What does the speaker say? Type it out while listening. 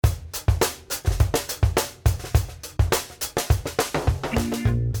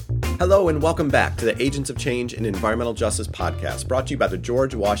Hello and welcome back to the Agents of Change in Environmental Justice podcast, brought to you by the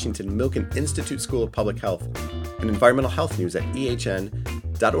George Washington Milken Institute School of Public Health and Environmental Health News at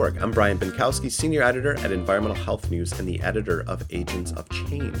ehn.org. I'm Brian Binkowski, Senior Editor at Environmental Health News and the editor of Agents of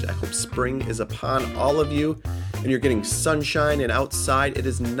Change. I hope spring is upon all of you and you're getting sunshine and outside. It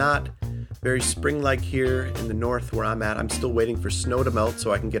is not very spring-like here in the north where I'm at. I'm still waiting for snow to melt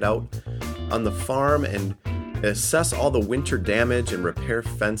so I can get out on the farm and assess all the winter damage and repair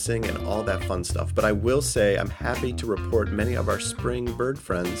fencing and all that fun stuff. But I will say I'm happy to report many of our spring bird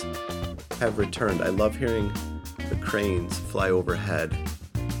friends have returned. I love hearing the cranes fly overhead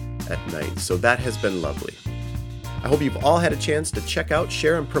at night. So that has been lovely. I hope you've all had a chance to check out,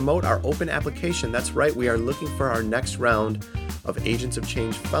 share, and promote our open application. That's right, we are looking for our next round of Agents of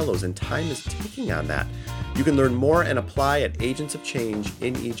Change Fellows, and time is ticking on that. You can learn more and apply at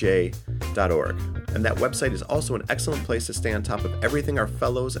agentsofchangeinej.org. And that website is also an excellent place to stay on top of everything our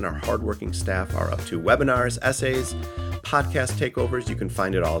fellows and our hardworking staff are up to. Webinars, essays, podcast takeovers, you can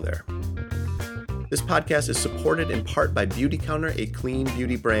find it all there. This podcast is supported in part by Beauty Counter, a clean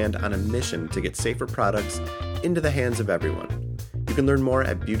beauty brand on a mission to get safer products into the hands of everyone. You can learn more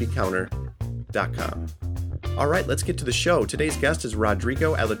at beautycounter.com. All right, let's get to the show. Today's guest is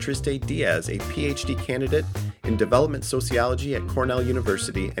Rodrigo Alatriste Diaz, a PhD candidate in development sociology at Cornell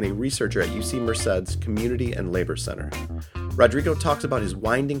University and a researcher at UC Merced's Community and Labor Center. Rodrigo talks about his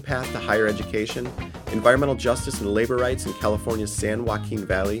winding path to higher education, environmental justice and labor rights in California's San Joaquin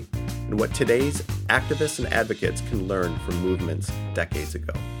Valley, and what today's activists and advocates can learn from movements decades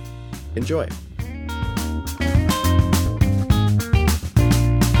ago. Enjoy.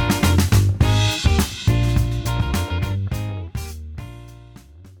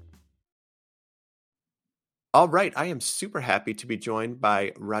 All right, I am super happy to be joined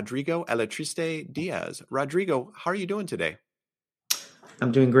by Rodrigo Alatriste Diaz. Rodrigo, how are you doing today?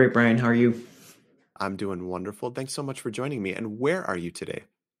 I'm doing great, Brian. How are you? I'm doing wonderful. Thanks so much for joining me. And where are you today?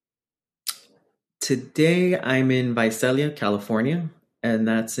 Today, I'm in Visalia, California, and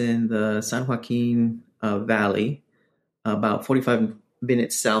that's in the San Joaquin Valley, about 45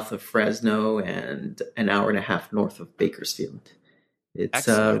 minutes south of Fresno and an hour and a half north of Bakersfield. It's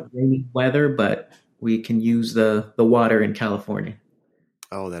rainy weather, but we can use the water in California.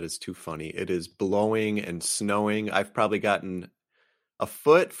 Oh, that is too funny. It is blowing and snowing. I've probably gotten a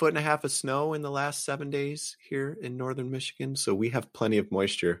foot and a half of snow in the last 7 days here in northern Michigan. So we have plenty of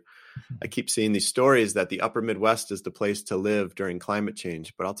moisture. I keep seeing these stories that the upper Midwest is the place to live during climate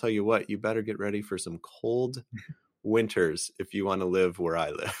change. But I'll tell you what, you better get ready for some cold winters if you want to live where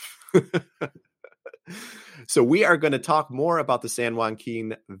I live. So we are going to talk more about the San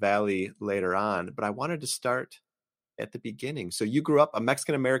Joaquin Valley later on, but I wanted to start at the beginning. So you grew up a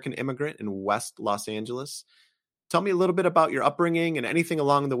Mexican-American immigrant in West Los Angeles. Tell me a little bit about your upbringing and anything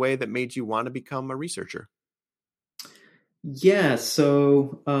along the way that made you want to become a researcher. Yeah,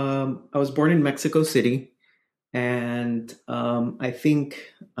 so I was born in Mexico City, and I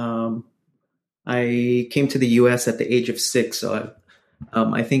think I came to the U.S. at the age of 6, so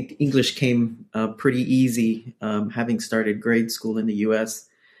I think English came pretty easy, having started grade school in the U.S.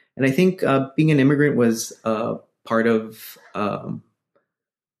 And I think being an immigrant was part of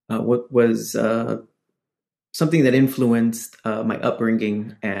what was something that influenced my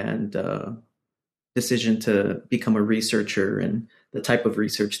upbringing and decision to become a researcher and the type of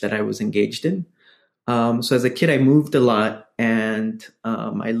research that I was engaged in. So as a kid, I moved a lot, and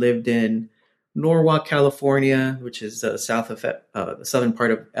I lived in Norwalk, California, which is south of the southern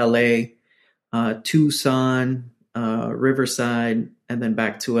part of LA, Tucson, Riverside, and then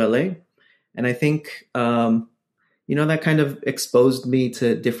back to LA. And I think, that kind of exposed me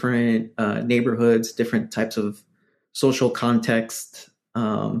to different neighborhoods, different types of social context.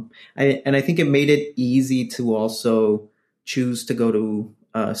 And I think it made it easy to also choose to go to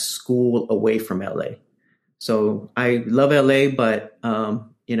school away from LA. So I love LA, but,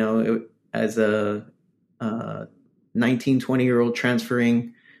 as a 19, 20-year-old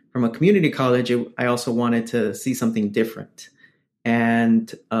transferring from a community college, I also wanted to see something different. And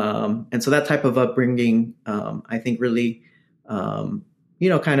so that type of upbringing, I think really,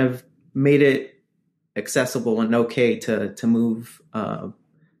 kind of made it accessible and okay to move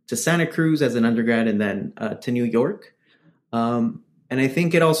to Santa Cruz as an undergrad and then to New York. And I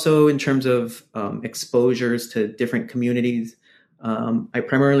think it also, in terms of exposures to different communities, I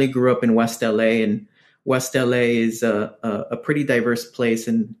primarily grew up in West LA, and West LA is a pretty diverse place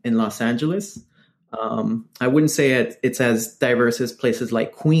in Los Angeles. I wouldn't say it's as diverse as places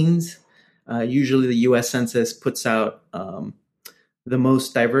like Queens. Usually the U.S. Census puts out the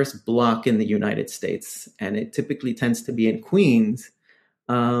most diverse block in the United States, and it typically tends to be in Queens.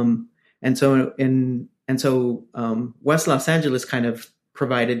 And And so West Los Angeles kind of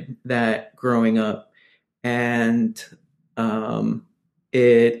provided that growing up, and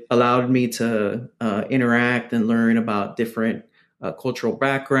it allowed me to interact and learn about different cultural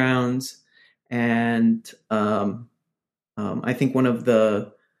backgrounds. And I think one of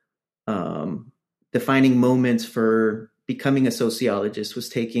the defining moments for becoming a sociologist was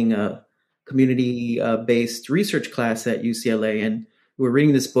taking a community-based research class at UCLA, and we were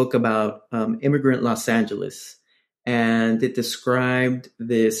reading this book about immigrant Los Angeles, and it described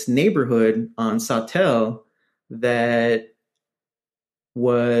this neighborhood on Sawtelle that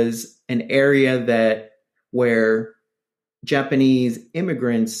was an area where Japanese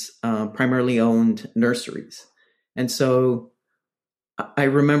immigrants primarily owned nurseries. And so I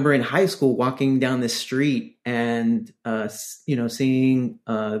remember in high school walking down the street and seeing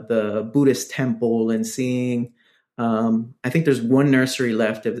the Buddhist temple and seeing I think there's one nursery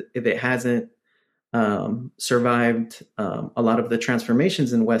left if it hasn't survived a lot of the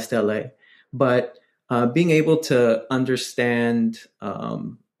transformations in West LA. But being able to understand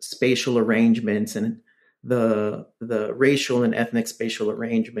spatial arrangements and the racial and ethnic spatial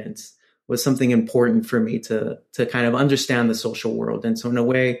arrangements was something important for me to kind of understand the social world. And so in a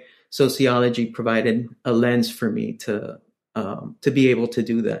way, sociology provided a lens for me to be able to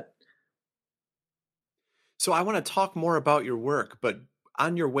do that. So I want to talk more about your work, but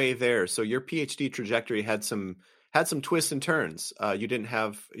on your way there, so your PhD trajectory had some twists and turns. You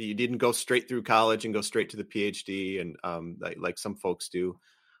didn't go straight through college and go straight to the PhD, and like some folks do.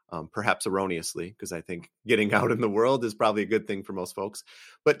 Perhaps erroneously, because I think getting out in the world is probably a good thing for most folks.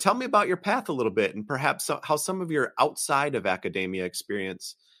 But tell me about your path a little bit, and perhaps how some of your outside of academia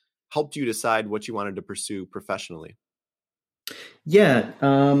experience helped you decide what you wanted to pursue professionally. Yeah.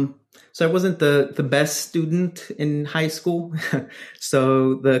 So I wasn't the best student in high school.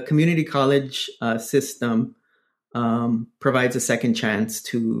 So the community college system provides a second chance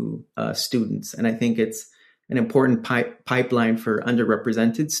to students. And I think it's an important pipeline for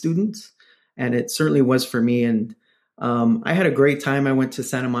underrepresented students. And it certainly was for me. And I had a great time. I went to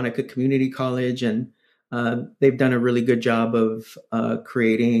Santa Monica Community College, and they've done a really good job of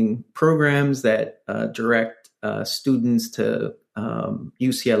creating programs that direct students to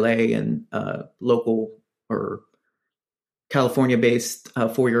UCLA and local or California-based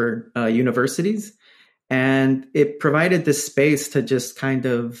four-year universities. And it provided this space to just kind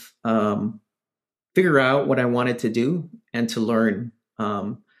of figure out what I wanted to do and to learn.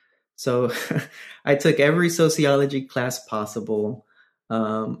 So I took every sociology class possible.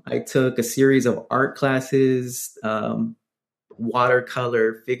 I took a series of art classes,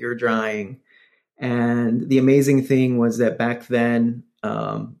 watercolor, figure drawing. And the amazing thing was that back then,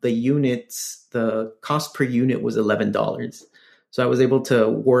 the cost per unit was $11. So I was able to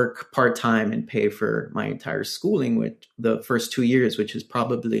work part-time and pay for my entire schooling with the first 2 years, which is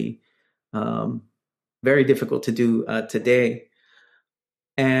probably very difficult to do today.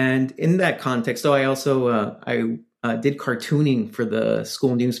 And in that context, so I also did cartooning for the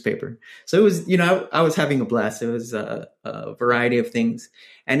school newspaper. So it was, I was having a blast. It was a variety of things.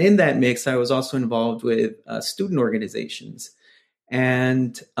 And in that mix, I was also involved with student organizations.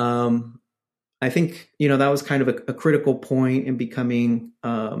 And I think, that was kind of a critical point in becoming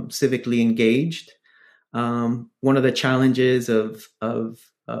civically engaged. One of the challenges of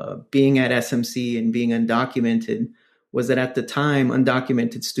being at SMC and being undocumented was that at the time,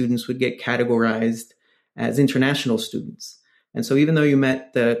 undocumented students would get categorized as international students. And so even though you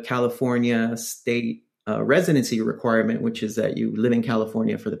met the California state residency requirement, which is that you live in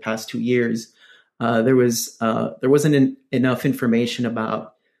California for the past 2 years, there wasn't enough information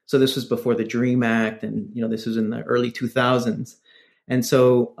about. So this was before the DREAM Act, and this was in the early 2000s, and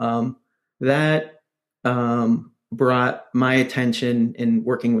so that brought my attention in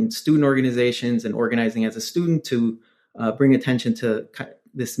working with student organizations and organizing as a student to bring attention to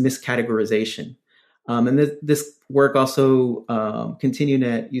this miscategorization. And this work also continued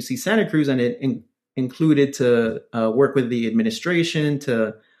at UC Santa Cruz, and it included to work with the administration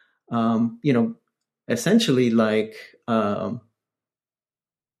to, essentially to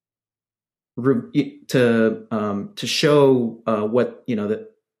show what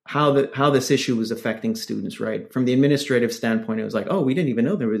how this issue was affecting students. Right, from the administrative standpoint, it was like, oh, we didn't even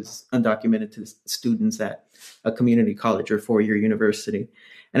know there was undocumented students at a community college or four-year university.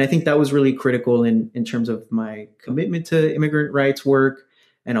 And I think that was really critical in terms of my commitment to immigrant rights work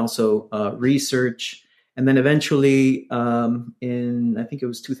and also research. And then eventually, in I think it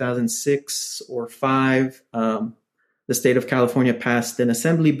was 2006 or 5, the state of California passed an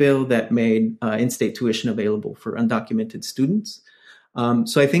assembly bill that made in-state tuition available for undocumented students.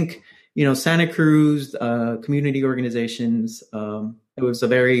 So I think Santa Cruz community organizations. It was a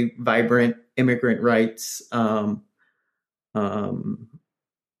very vibrant immigrant rights um,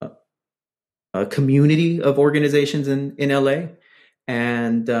 a community of organizations in LA.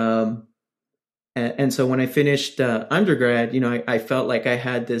 And so when I finished undergrad, I felt like I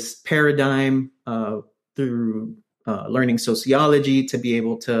had this paradigm through learning sociology to be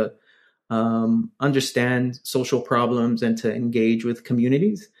able to understand social problems and to engage with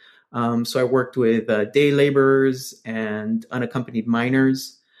communities. So I worked with day laborers and unaccompanied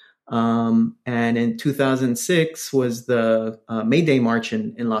minors. And in 2006 was the May Day March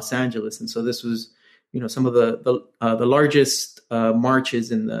in Los Angeles. And so this was, some of the largest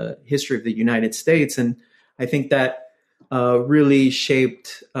marches in the history of the United States. And I think that really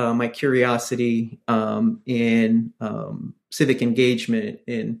shaped my curiosity in civic engagement,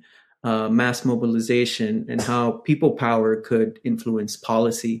 in mass mobilization, and how people power could influence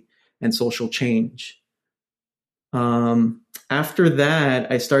policy and social change. After that,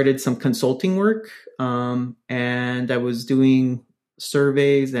 I started some consulting work, and I was doing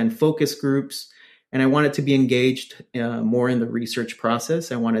surveys and focus groups, and I wanted to be engaged more in the research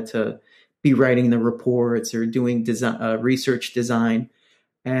process. I wanted to be writing the reports or doing research design.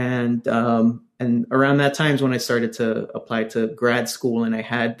 And around that time is when I started to apply to grad school, and I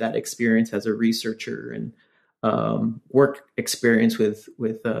had that experience as a researcher and work experience with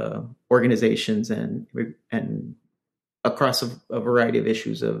organizations and across a variety of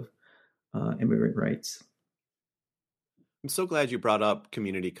issues of immigrant rights. I'm so glad you brought up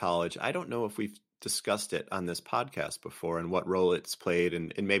community college. I don't know if we've discussed it on this podcast before and what role it's played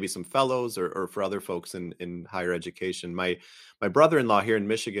in maybe some fellows or for other folks in higher education. My brother-in-law here in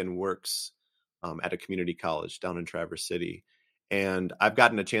Michigan works at a community college down in Traverse City. And I've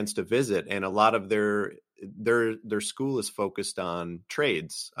gotten a chance to visit, and a lot of their school is focused on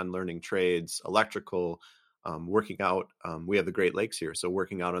trades, on learning trades, electrical, working out. We have the Great Lakes here, so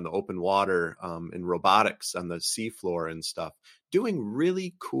working out on the open water, and robotics on the seafloor and stuff, doing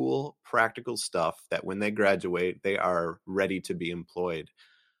really cool, practical stuff that when they graduate, they are ready to be employed.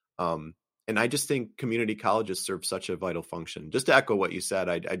 And I just think community colleges serve such a vital function. Just to echo what you said,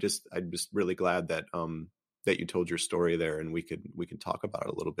 I'm just really glad that that you told your story there, and we can talk about it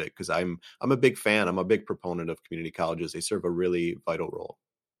a little bit, because I'm a big fan. I'm a big proponent of community colleges. They serve a really vital role.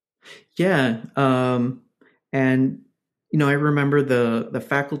 Yeah. And, I remember the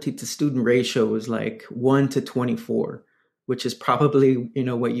faculty to student ratio was like 1 to 24, which is probably,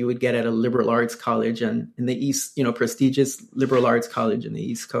 what you would get at a liberal arts college and in the East, prestigious liberal arts college in the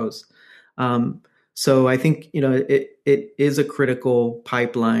East Coast. So I think, it is a critical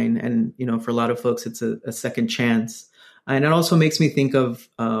pipeline, and, for a lot of folks, it's a second chance. And it also makes me think of,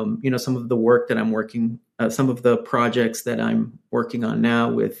 some of the work that I'm working, some of the projects that I'm working on now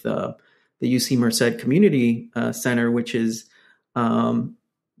with the UC Merced Community Center, which is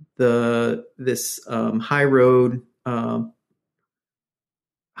this high road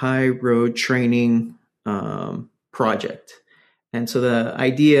training project. And so the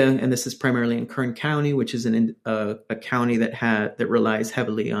idea, and this is primarily in Kern County, which is a county that relies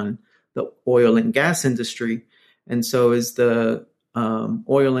heavily on the oil and gas industry. And so as the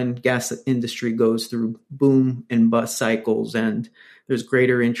oil and gas industry goes through boom and bust cycles, and there's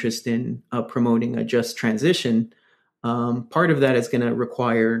greater interest in promoting a just transition, part of that is going to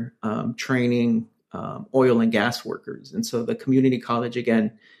require training oil and gas workers. And so the community college,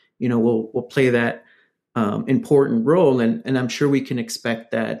 again, will play that important role. And I'm sure we can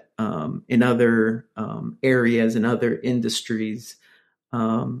expect that in other areas and other industries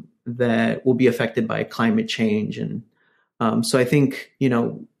that will be affected by climate change. And so I think,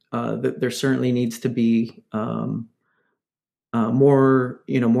 there certainly needs to be more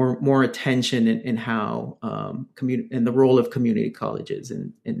attention in how in the role of community colleges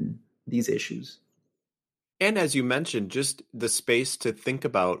in these issues. And as you mentioned, just the space to think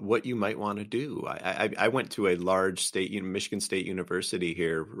about what you might want to do. I went to a large Michigan State University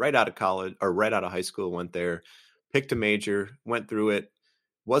here, right out of college or right out of high school, went there, picked a major, went through it.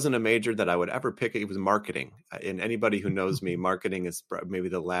 Wasn't a major that I would ever pick. It was marketing. And anybody who knows me, marketing is maybe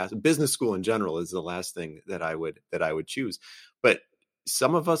the last. Business school in general is the last thing that I would choose. But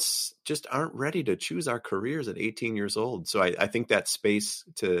some of us just aren't ready to choose our careers at 18 years old. So I think that space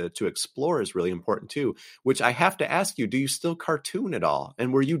to explore is really important too, which I have to ask you, do you still cartoon at all?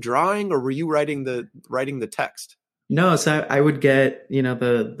 And were you drawing, or were you writing the text? No, so I would get,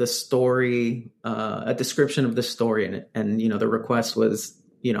 the story, a description of the story, and the request was,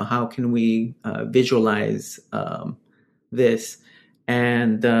 how can we visualize this?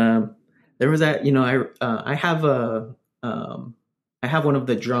 And there was that, I have I have one of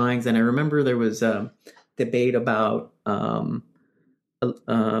the drawings, and I remember there was a debate about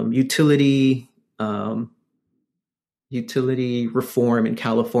utility um, utility reform in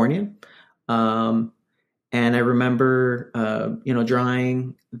California. Um, and I remember,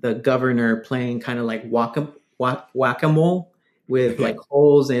 drawing the governor playing kind of like whack-a-mole with like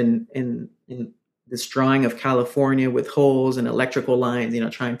holes in this drawing of California with holes and electrical lines,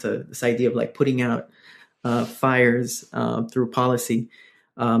 trying to, this idea of like putting out fires through policy.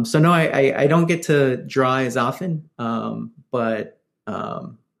 So no, I don't get to draw as often, but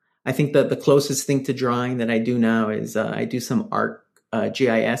I think that the closest thing to drawing that I do now is I do some art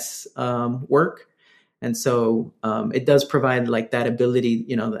GIS work, and so it does provide like that ability,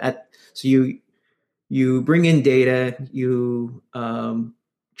 so you bring in data, you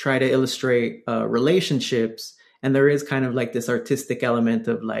try to illustrate relationships, and there is kind of like this artistic element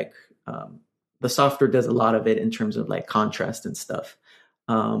of like the software does a lot of it in terms of like contrast and stuff.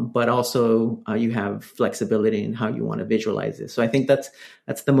 But also you have flexibility in how you want to visualize it. So I think that's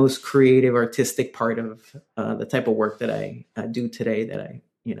the most creative, artistic part of the type of work that I do today that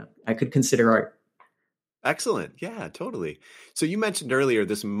I could consider art. Excellent. Yeah, totally. So you mentioned earlier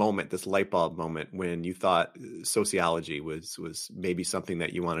this moment, this light bulb moment when you thought sociology was maybe something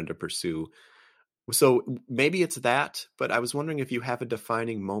that you wanted to pursue. So maybe it's that, but I was wondering if you have a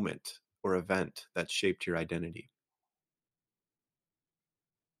defining moment or event that shaped your identity.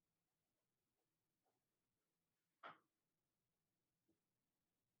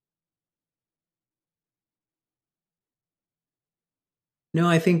 No,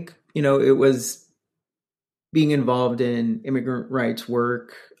 I think, it was being involved in immigrant rights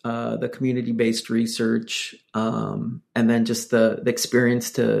work, the community-based research, and then just the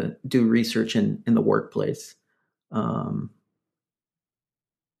experience to do research in the workplace. Um,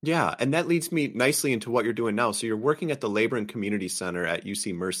 Yeah, and that leads me nicely into what you're doing now. So you're working at the Labor and Community Center at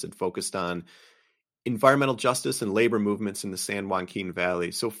UC Merced, focused on environmental justice and labor movements in the San Joaquin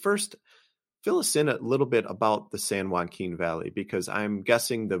Valley. So first, fill us in a little bit about the San Joaquin Valley, because I'm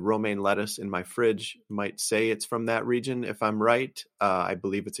guessing the romaine lettuce in my fridge might say it's from that region. If I'm right, I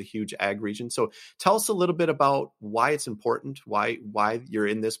believe it's a huge ag region. So tell us a little bit about why it's important, why you're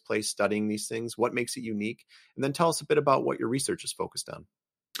in this place studying these things, what makes it unique, and then tell us a bit about what your research is focused on.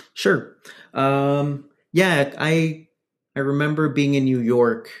 Sure. Yeah, I remember being in New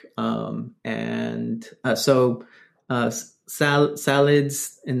York, and so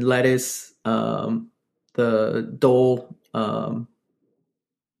salads and lettuce, the Dole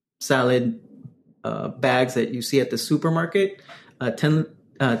salad bags that you see at the supermarket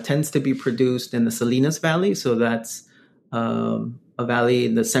tends to be produced in the Salinas Valley. So that's a valley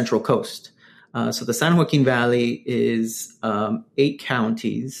in the Central Coast. So the San Joaquin Valley is 8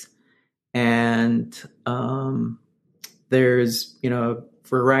 counties, and there's a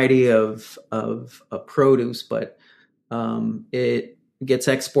variety of produce, but it gets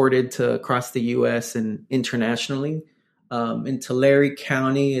exported to across the U.S. and internationally. In Tulare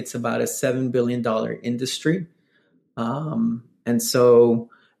County, it's about a $7 billion industry, and so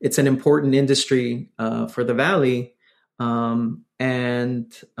it's an important industry for the valley.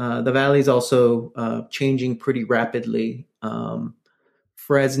 And the valley is also changing pretty rapidly.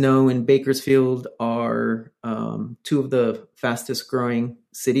 Fresno and Bakersfield are two of the fastest growing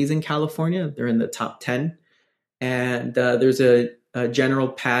cities in California. They're in the top 10. And there's a general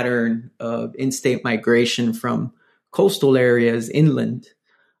pattern of in-state migration from coastal areas inland,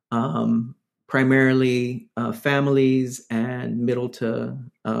 primarily families and middle to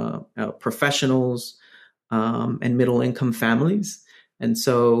professionals and middle income families. And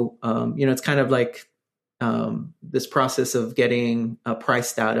so, it's kind of like this process of getting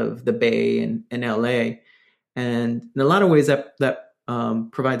priced out of the Bay and LA. And in a lot of ways that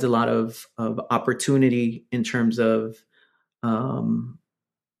provides a lot of opportunity in terms of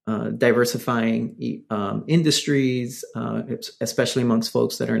diversifying industries, especially amongst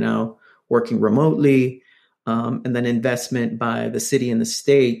folks that are now working remotely, and then investment by the city and the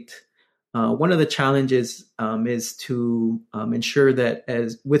state. One of the challenges is to ensure that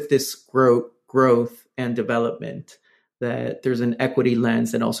as with this growth and development, that there's an equity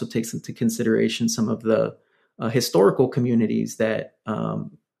lens that also takes into consideration some of the historical communities that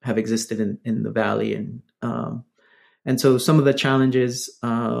have existed in the valley. And so some of the challenges,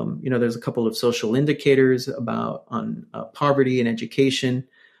 there's a couple of social indicators on poverty and education.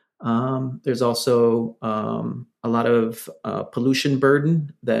 There's also a lot of pollution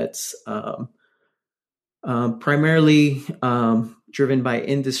burden that's primarily driven by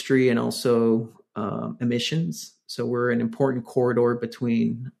industry and also emissions. So we're an important corridor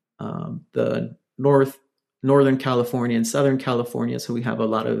between the north Northern California and Southern California. So we have a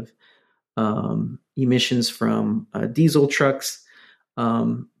lot of emissions from diesel trucks.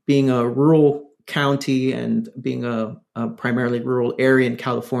 Being a rural county and being a primarily rural area in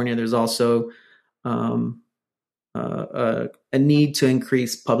California, there's also a need to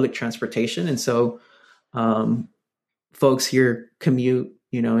increase public transportation. And so folks here commute,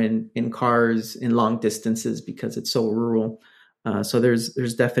 in cars in long distances because it's so rural. So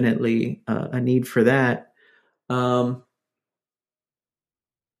there's definitely a need for that. And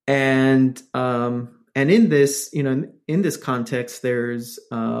in this, in this context, there's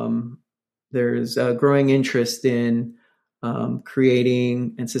a growing interest in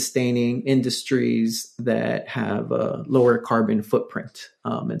creating and sustaining industries that have a lower carbon footprint.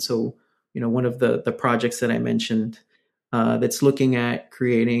 And so, one of the projects that I mentioned that's looking at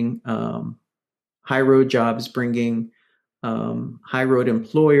creating high road jobs, bringing high road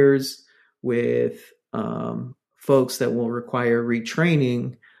employers with folks that will require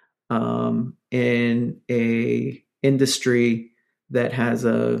retraining in a industry that has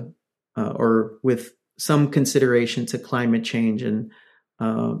or with some consideration to climate change and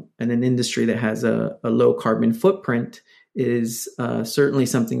an industry that has a low carbon footprint is certainly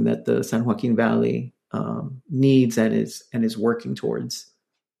something that the San Joaquin Valley needs and is working towards.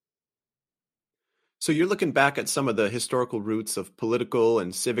 So you're looking back at some of the historical roots of political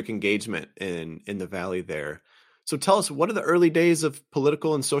and civic engagement in the Valley there. So tell us, what do the early days of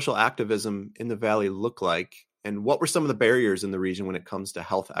political and social activism in the Valley look like? And what were some of the barriers in the region when it comes to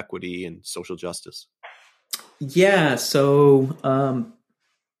health equity and social justice? Yeah, so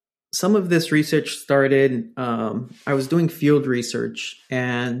some of this research started, I was doing field research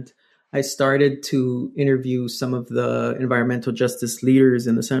and I started to interview some of the environmental justice leaders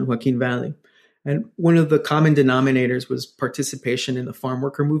in the San Joaquin Valley. And one of the common denominators was participation in the farm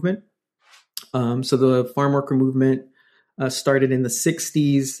worker movement. So the farm worker movement started in the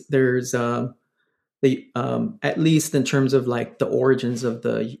 60s. There's at least in terms of like the origins of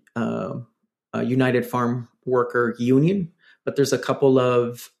the United Farm Worker Union, but there's a couple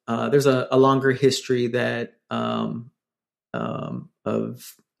of there's a longer history that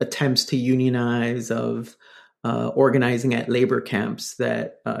of attempts to unionize, of organizing at labor camps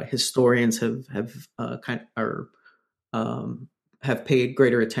that historians have paid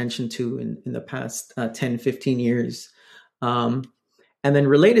greater attention to in the past 10, 15 years. And then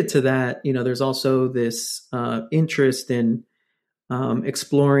related to that, there's also this interest in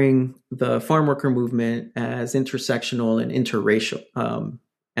exploring the farm worker movement as intersectional and interracial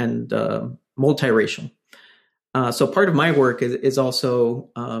and multiracial. So part of my work is also,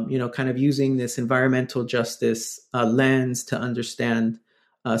 kind of using this environmental justice lens to understand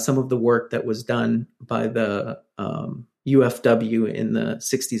some of the work that was done by the UFW in the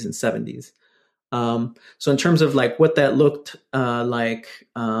 60s and 70s. So in terms of like what that looked like,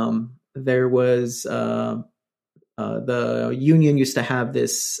 there was the union used to have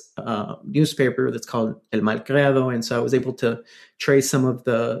this newspaper that's called El Malcriado, and so I was able to trace some of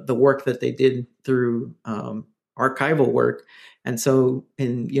the work that they did through archival work. And so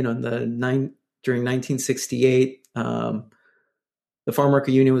during 1968, the Farm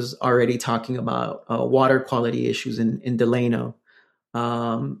Worker Union was already talking about water quality issues in Delano.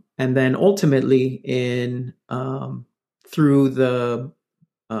 And then ultimately through the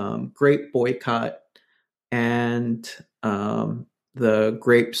grape boycott and the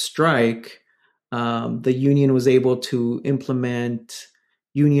grape strike, the union was able to implement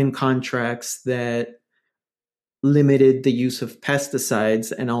union contracts that limited the use of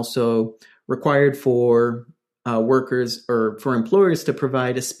pesticides and also required for workers or for employers to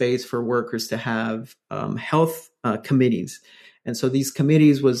provide a space for workers to have health committees. And so these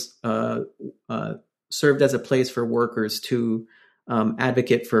committees was served as a place for workers to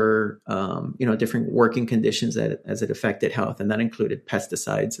advocate for different working conditions as it affected health, and that included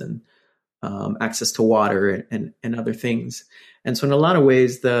pesticides and access to water and other things. And so in a lot of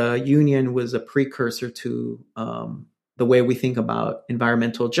ways, the union was a precursor to the way we think about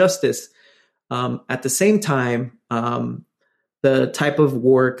environmental justice. At the same time, the type of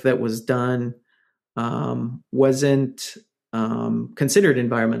work that was done wasn't considered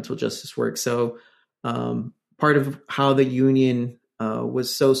environmental justice work. So part of how the union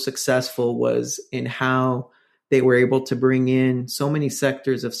was so successful was in how they were able to bring in so many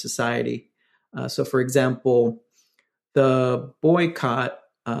sectors of society. So for example, the boycott,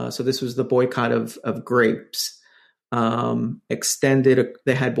 so this was the boycott of grapes, they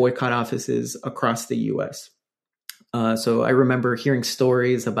had boycott offices across the U.S. So I remember hearing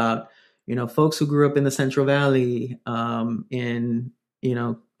stories about, folks who grew up in the Central Valley in,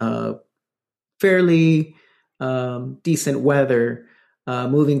 fairly decent weather,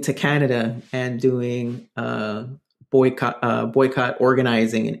 moving to Canada and doing boycott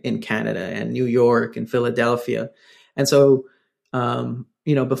organizing in Canada and New York and Philadelphia. And so,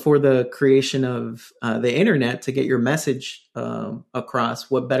 before the creation of the internet, to get your message across,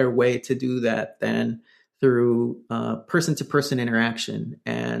 what better way to do that than through person-to-person interaction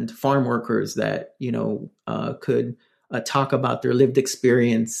and farm workers that could talk about their lived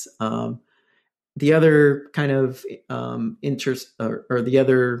experience. The other kind of interest, or the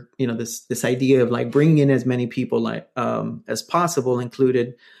other, this idea of like bringing in as many people as possible,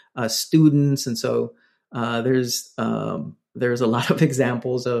 included students, and so there's a lot of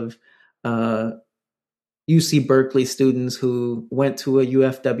examples of UC Berkeley students who went to a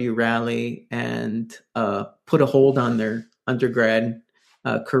UFW rally and put a hold on their undergrad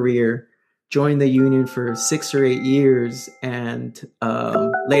career, joined the union for 6 or 8 years, and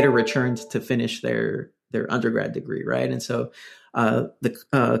later returned to finish their undergrad degree, right? And so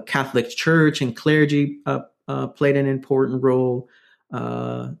the Catholic Church and clergy played an important role.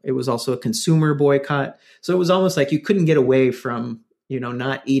 It was also a consumer boycott. So it was almost like you couldn't get away from,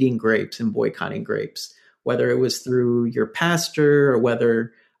 not eating grapes and boycotting grapes, whether it was through your pastor or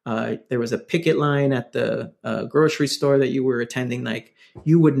whether there was a picket line at the grocery store that you were attending. Like,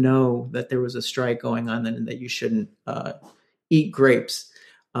 you would know that there was a strike going on and that you shouldn't eat grapes.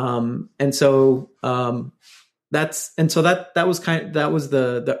 That was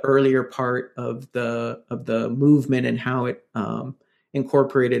the earlier part of the movement and how it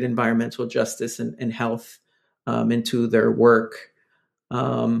incorporated environmental justice and health into their work.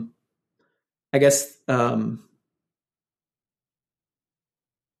 I guess the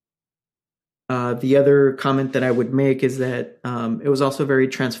other comment that I would make is that it was also a very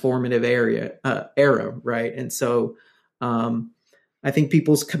transformative era, right? And so I think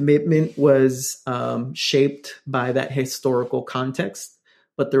people's commitment was shaped by that historical context,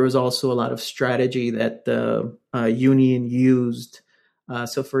 but there was also a lot of strategy that the union used.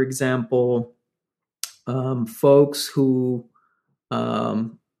 So, for example, folks who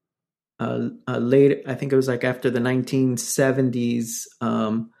late, I think it was like after the 1970s,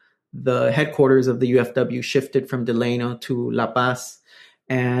 the headquarters of the UFW shifted from Delano to La Paz.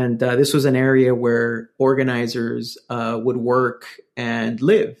 And this was an area where organizers would work and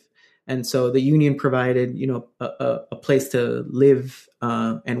live. And so the union provided, a place to live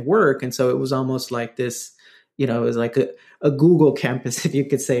and work. And so it was almost like this, it was like a Google campus, if you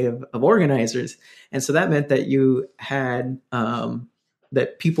could say, of organizers. And so that meant that you had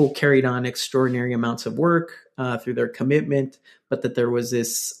that people carried on extraordinary amounts of work through their commitment, but that there was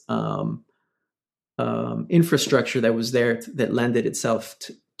this infrastructure that was there that lended itself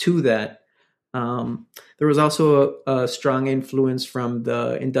to that. There was also a strong influence from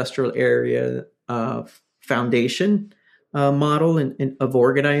the industrial area foundation model of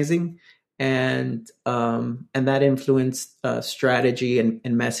organizing, and that influenced strategy and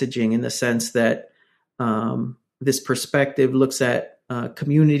messaging, in the sense that this perspective looks at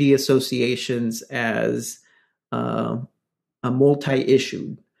community associations as a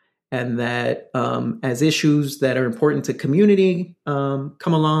multi-issue, and that as issues that are important to community come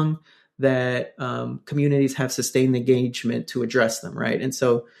along, that communities have sustained engagement to address them, right? And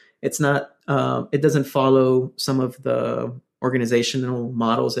so it's not, it doesn't follow some of the organizational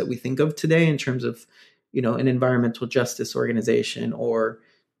models that we think of today in terms of, an environmental justice organization or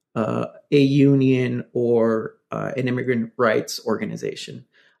a union or an immigrant rights organization.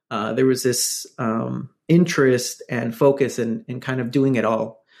 There was this interest and focus in kind of doing it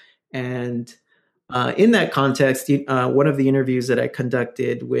all. And in that context, one of the interviews that I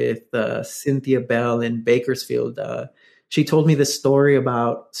conducted with Cynthia Bell in Bakersfield, she told me this story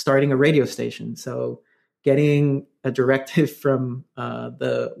about starting a radio station. So getting a directive from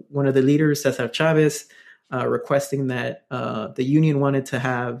one of the leaders, Cesar Chavez, requesting that the union wanted to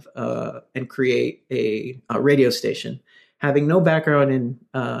have and create a radio station. Having no background in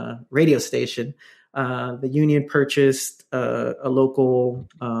radio station, the union purchased a local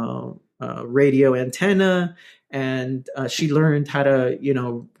radio antenna, and she learned how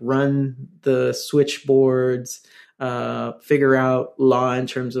to, run the switchboards, figure out law in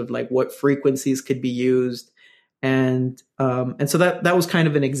terms of like what frequencies could be used. And so that was kind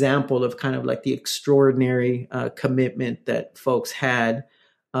of an example of kind of like the extraordinary commitment that folks had,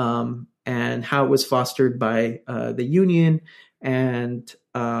 and how it was fostered by the union, and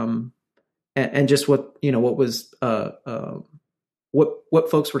just what was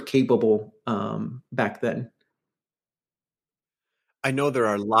what folks were capable back then. I know there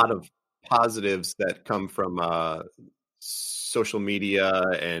are a lot of positives that come from social media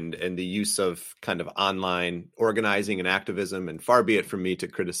and the use of kind of online organizing and activism, and far be it from me to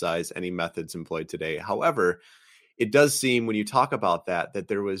criticize any methods employed today. However, it does seem when you talk about that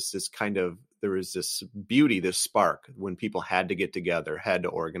there was this beauty, this spark when people had to get together, had to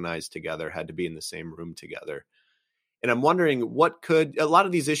organize together, had to be in the same room together. And I'm wondering a lot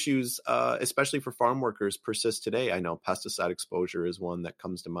of these issues, especially for farm workers, persist today. I know pesticide exposure is one that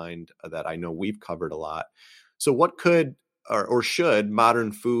comes to mind that I know we've covered a lot. So what could or should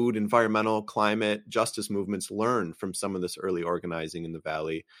modern food, environmental, climate, justice movements learn from some of this early organizing in the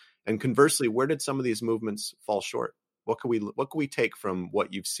Valley? And conversely, where did some of these movements fall short? What can we take from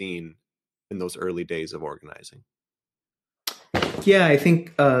what you've seen in those early days of organizing? Yeah, I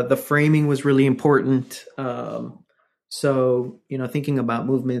think the framing was really important. So, thinking about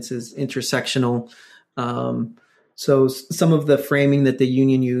movements is intersectional. So some of the framing that the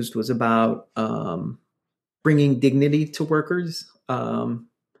union used was about bringing dignity to workers.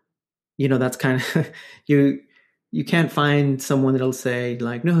 That's kind of, you can't find someone that'll say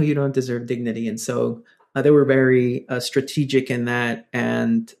like, no, you don't deserve dignity. And so they were very strategic in that.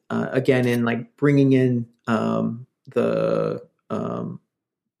 And again, in like bringing in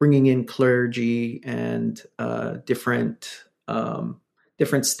bringing in clergy and different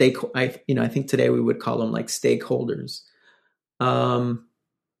stake. I think today we would call them like stakeholders. I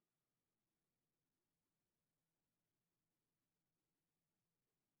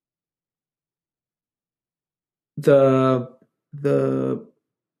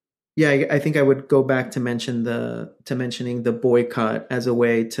think I would go back to mentioning the boycott as a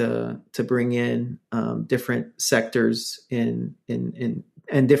way to bring in different sectors in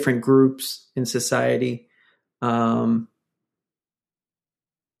and different groups in society. And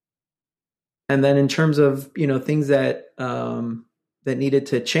then in terms of things that needed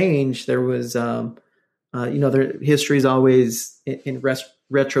to change, there was their history is always in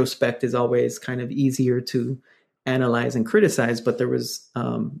retrospect is always kind of easier to analyze and criticize, but there was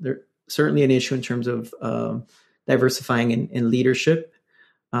certainly an issue in terms of diversifying in leadership,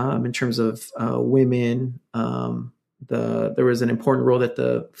 in terms of women. There was an important role that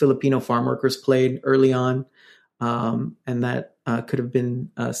the Filipino farm workers played early on, and that could have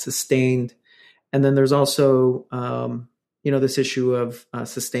been sustained. And then there's also this issue of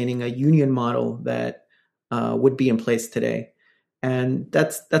sustaining a union model that would be in place today. And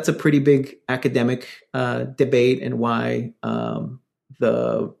that's a pretty big academic debate, and why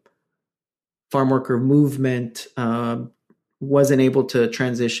the farm worker movement wasn't able to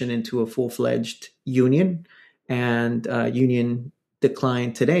transition into a full-fledged union, and union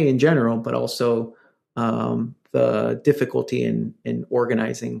decline today in general, but also the difficulty in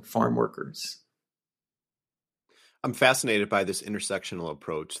organizing farm workers. I'm fascinated by this intersectional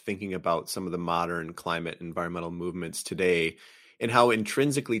approach, thinking about some of the modern climate and environmental movements today and how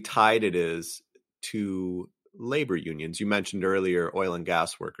intrinsically tied it is to labor unions. You mentioned earlier oil and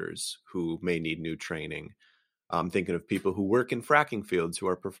gas workers who may need new training. I'm thinking of people who work in fracking fields who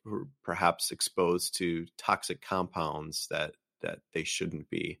are perhaps exposed to toxic compounds that they shouldn't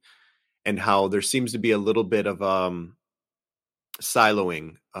be, and how there seems to be a little bit of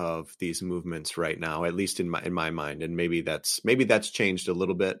siloing of these movements right now, at least in my mind. And maybe that's changed a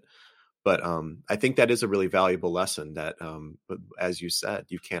little bit, but I think that is a really valuable lesson that, but as you said,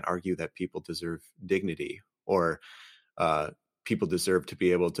 you can't argue that people deserve dignity, or people deserve to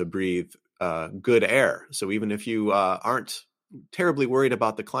be able to breathe good air. So even if you aren't terribly worried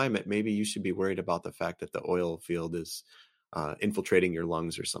about the climate, maybe you should be worried about the fact that the oil field is infiltrating your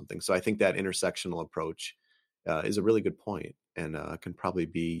lungs or something. So I think that intersectional approach is a really good point, and can probably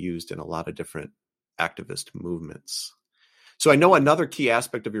be used in a lot of different activist movements. So I know another key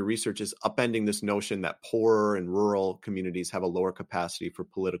aspect of your research is upending this notion that poorer and rural communities have a lower capacity for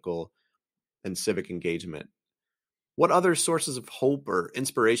political and civic engagement. What other sources of hope or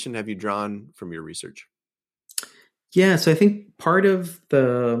inspiration have you drawn from your research? Yeah, so I think part of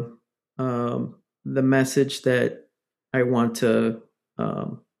the message that I want to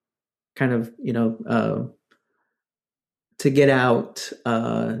to get out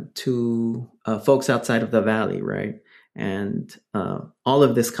to folks outside of the Valley, right? And all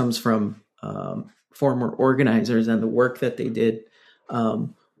of this comes from former organizers, and the work that they did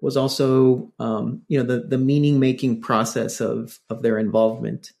was also, the meaning-making process of their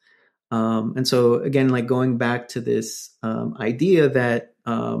involvement. And so, again, like going back to this idea that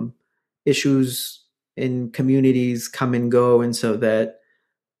issues in communities come and go, and so that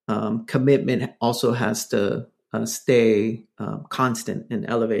commitment also has to stay constant and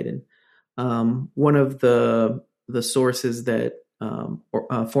elevated. One of the sources that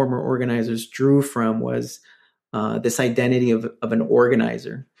former organizers drew from was this identity of an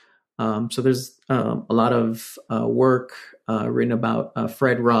organizer. So there's a lot of work written about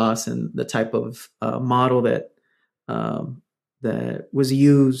Fred Ross and the type of model that was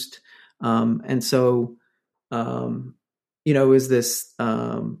used. And so, it was this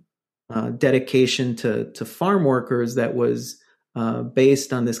dedication to farm workers that was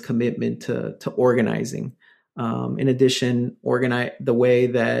based on this commitment to organizing. In addition, the way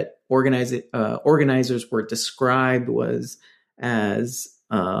that organizers were described was as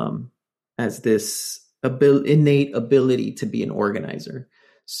this innate ability to be an organizer.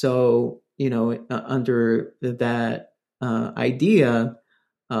 So, under that idea,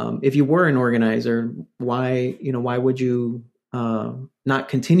 if you were an organizer, why would you not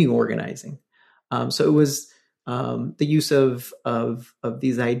continue organizing? So it was the use of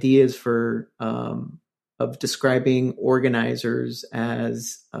these ideas of describing organizers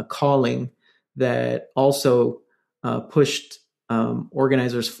as a calling that also pushed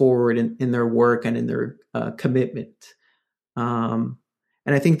organizers forward in their work and in their commitment.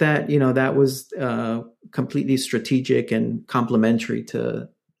 And I think that, that was completely strategic and complementary to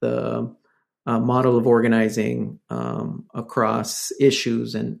the model of organizing across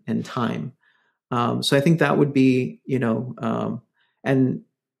issues and time. So I think that would be, and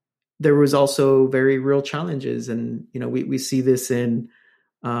there was also very real challenges. And, we see this in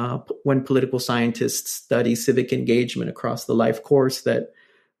when political scientists study civic engagement across the life course, that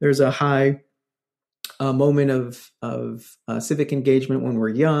there's a high moment of civic engagement when we're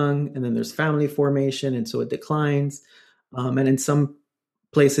young, and then there's family formation, and so it declines. And in some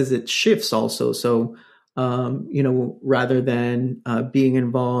places it shifts also. So, rather than being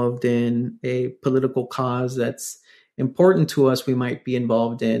involved in a political cause that's important to us, we might be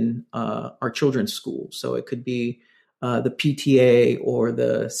involved in our children's school. So it could be the PTA or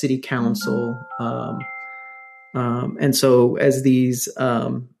the city council. And so as these,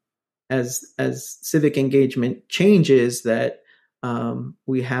 as civic engagement changes, that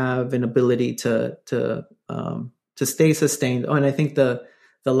we have an ability to stay sustained. Oh, and I think the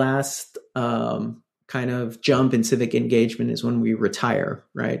last kind of jump in civic engagement is when we retire,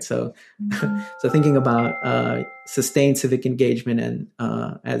 right? So, so thinking about sustained civic engagement and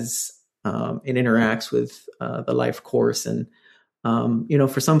as it interacts with the life course, and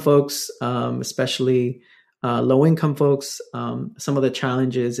for some folks, especially low-income folks, some of the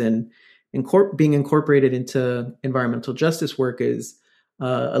challenges in being incorporated into environmental justice work is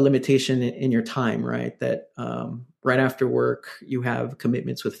a limitation in your time, right? That right after work, you have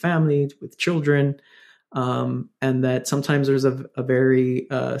commitments with family, with children, and that sometimes there's a very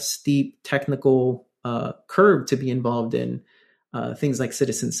steep technical curve to be involved in things like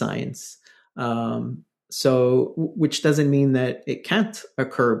citizen science. So, which doesn't mean that it can't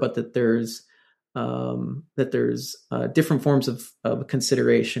occur, but that there's different forms of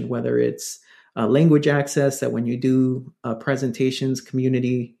consideration, whether it's language access, that when you do presentations,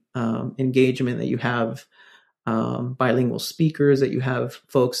 community engagement, that you have bilingual speakers, that you have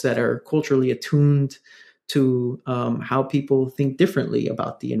folks that are culturally attuned to how people think differently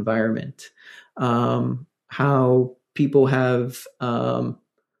about the environment, how people have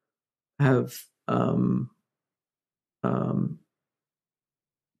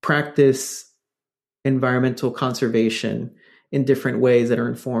practiced environmental conservation in different ways that are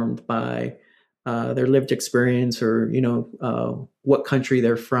informed by their lived experience, or what country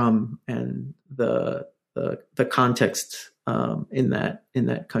they're from, and the context in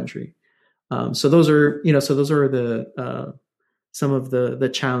that country. So those are the some of the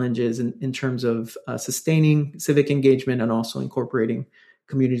challenges in terms of sustaining civic engagement and also incorporating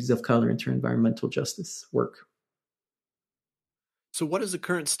communities of color into environmental justice work. So what is the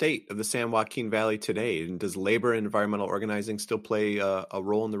current state of the San Joaquin Valley today? And does labor and environmental organizing still play a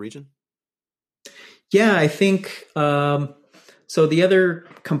role in the region? Yeah, I think so. The other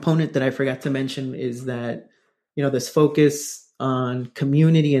component that I forgot to mention is that, this focus on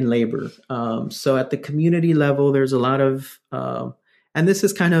community and labor. So at the community level, there's a lot of, and this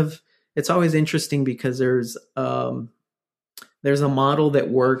is it's always interesting because there's a model that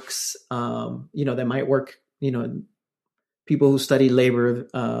works, that might work, people who study labor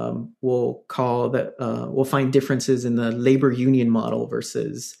will find differences in the labor union model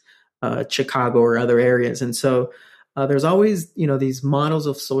versus Chicago or other areas. And so there's always, these models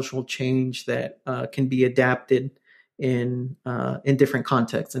of social change that can be adapted in different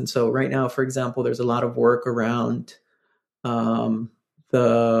contexts. And so right now, for example, there's a lot of work around the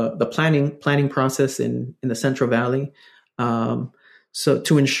planning process in the Central Valley. So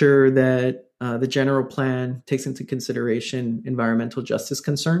to ensure that the general plan takes into consideration environmental justice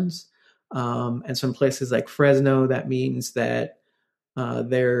concerns. And so in places like Fresno, that means that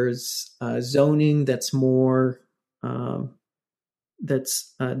there's zoning that's more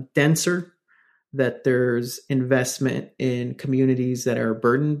that's denser, that there's investment in communities that are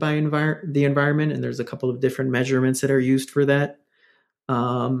burdened by the environment, and there's a couple of different measurements that are used for that.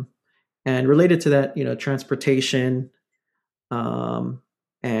 And related to that, transportation,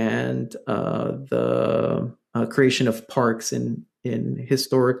 and the creation of parks in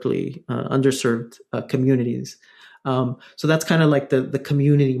historically underserved communities. So that's kind of like the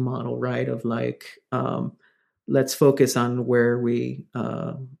community model, right? Of like, let's focus on where we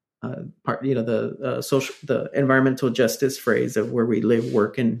the environmental justice phrase of where we live,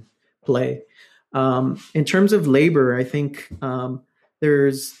 work, and play. In terms of labor, I think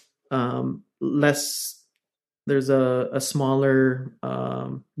there's less. There's a smaller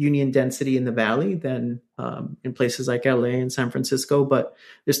union density in the valley than in places like LA and San Francisco, but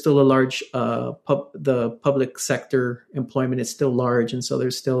there's still a large the public sector employment is still large, and so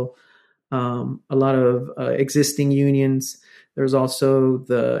there's still a lot of existing unions. There's also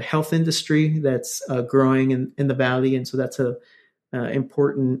the health industry that's growing in the valley, and so that's a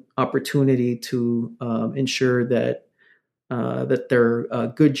important opportunity to ensure that there are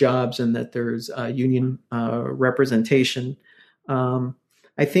good jobs and that there's union representation. I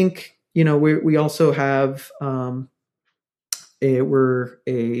think we also have we're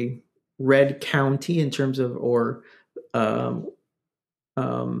a red county in terms of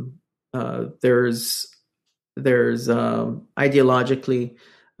there's ideologically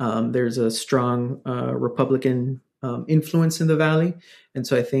there's a strong Republican influence in the valley, and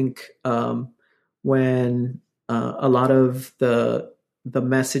so I think when a lot of the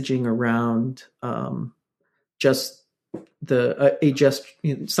messaging around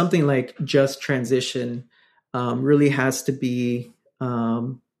something like just transition really has to be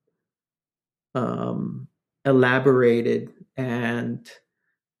elaborated and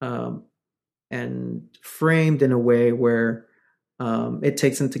framed in a way where it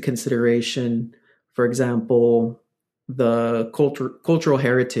takes into consideration, for example, the cultural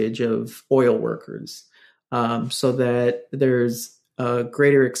heritage of oil workers. So that there's a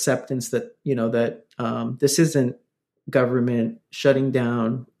greater acceptance that this isn't government shutting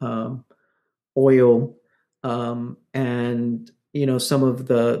down oil, and some of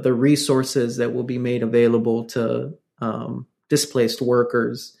the resources that will be made available to displaced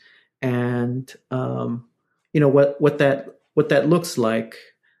workers, and what that looks like.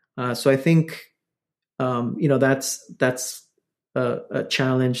 So I think that's a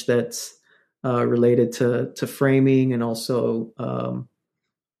challenge that's related to framing and also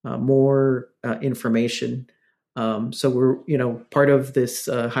more information. So we're, part of this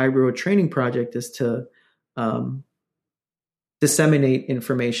High Road training project is to disseminate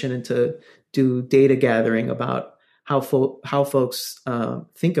information and to do data gathering about how folks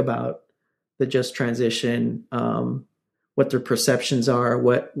think about the just transition, what their perceptions are,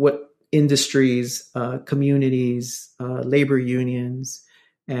 what industries, communities, labor unions,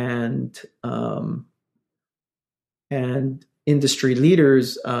 and industry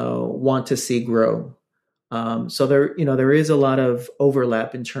leaders want to see grow. So there is a lot of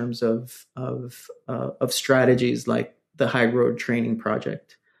overlap in terms of strategies like the High Road Training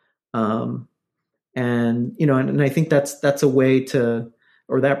Project, and I think that's a way to,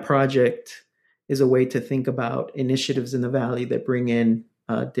 or that project is a way to think about initiatives in the Valley that bring in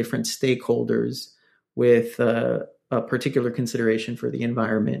different stakeholders with a particular consideration for the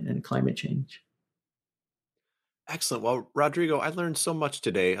environment and climate change. Excellent. Well, Rodrigo, I learned so much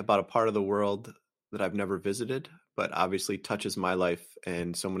today about a part of the world that I've never visited, but obviously touches my life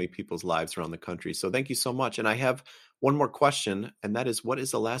and so many people's lives around the country. So thank you so much. And I have one more question, and that is, what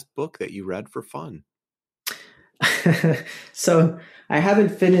is the last book that you read for fun? So I haven't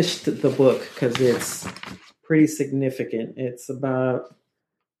finished the book because it's pretty significant. It's about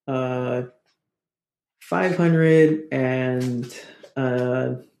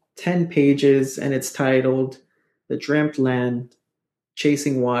 510 pages, and it's titled The Dreamt Land,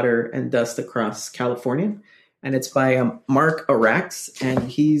 Chasing Water and Dust Across California. And it's by Mark Arax, and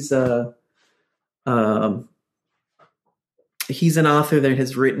he's an author that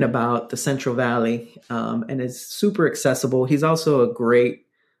has written about the Central Valley and is super accessible. He's also a great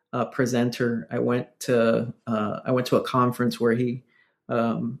presenter. I went to a conference where he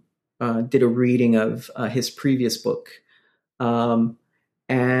did a reading of his previous book, and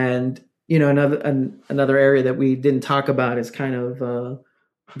another area that we didn't talk about is kind of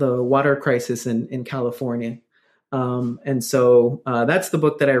the water crisis in California, and so that's the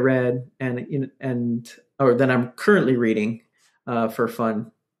book that I read or that I'm currently reading for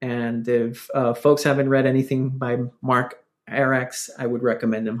fun. And if folks haven't read anything by Mark Arax, I would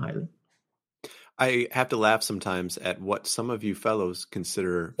recommend him highly. I have to laugh sometimes at what some of you fellows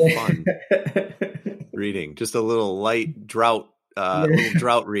consider fun reading. Just a little light drought, little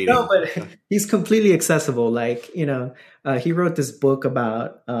drought reading. No, but he's completely accessible. Like, he wrote this book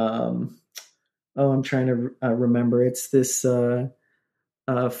about, I'm trying to remember. It's this family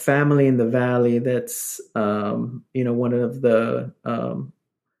in the valley that's, one of the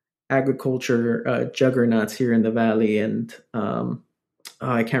agriculture juggernauts here in the valley. And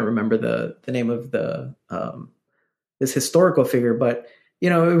I can't remember the name of the this historical figure, but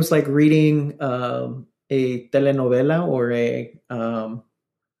it was like reading a telenovela or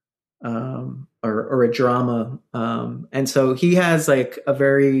a drama, and so he has like a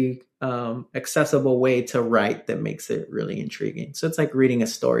very accessible way to write that makes it really intriguing. So it's like reading a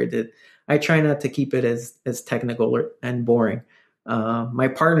story. That I try not to keep it as technical and boring. My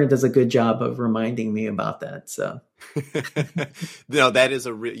partner does a good job of reminding me about that. So, no, that is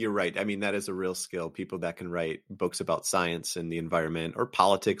you're right. I mean, that is a real skill. People that can write books about science and the environment or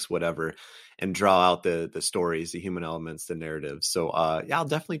politics, whatever, and draw out the stories, the human elements, the narratives. So, I'll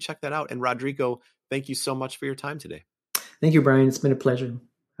definitely check that out. And Rodrigo, thank you so much for your time today. Thank you, Brian. It's been a pleasure.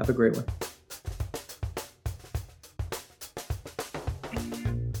 Have a great one.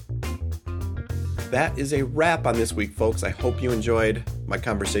 That is a wrap on this week, folks. I hope you enjoyed my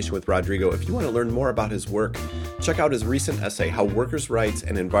conversation with Rodrigo. If you want to learn more about his work, check out his recent essay, How Workers' Rights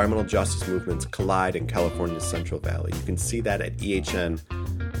and Environmental Justice Movements Collide in California's Central Valley. You can see that at ehn.org.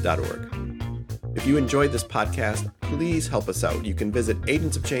 If you enjoyed this podcast, please help us out. You can visit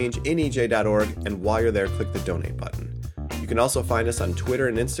agentsofchange.ej.org, and while you're there, click the donate button. You can also find us on Twitter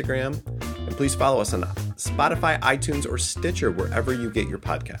and Instagram, and please follow us on Spotify, iTunes, or Stitcher, wherever you get your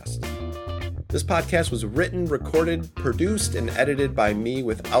podcasts. This podcast was written, recorded, produced, and edited by me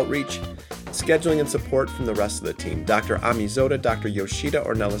with outreach, scheduling, and support from the rest of the team. Dr. Ami Zoda, Dr. Yoshida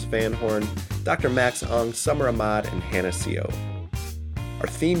Ornelas Van Horn, Dr. Max Ong, Summer Ahmad, and Hannah Seo. Our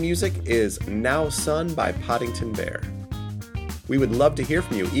theme music is Now Sun by Poddington Bear. We would love to hear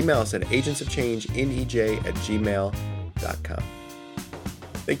from you. Email us at agentsofchange@gmail.com.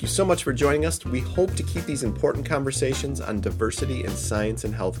 Thank you so much for joining us. We hope to keep these important conversations on diversity in science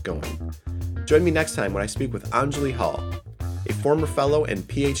and health going. Join me next time when I speak with Anjali Hall, a former fellow and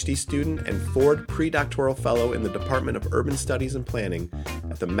PhD student and Ford pre-doctoral fellow in the Department of Urban Studies and Planning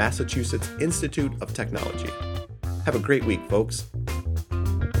at the Massachusetts Institute of Technology. Have a great week, folks.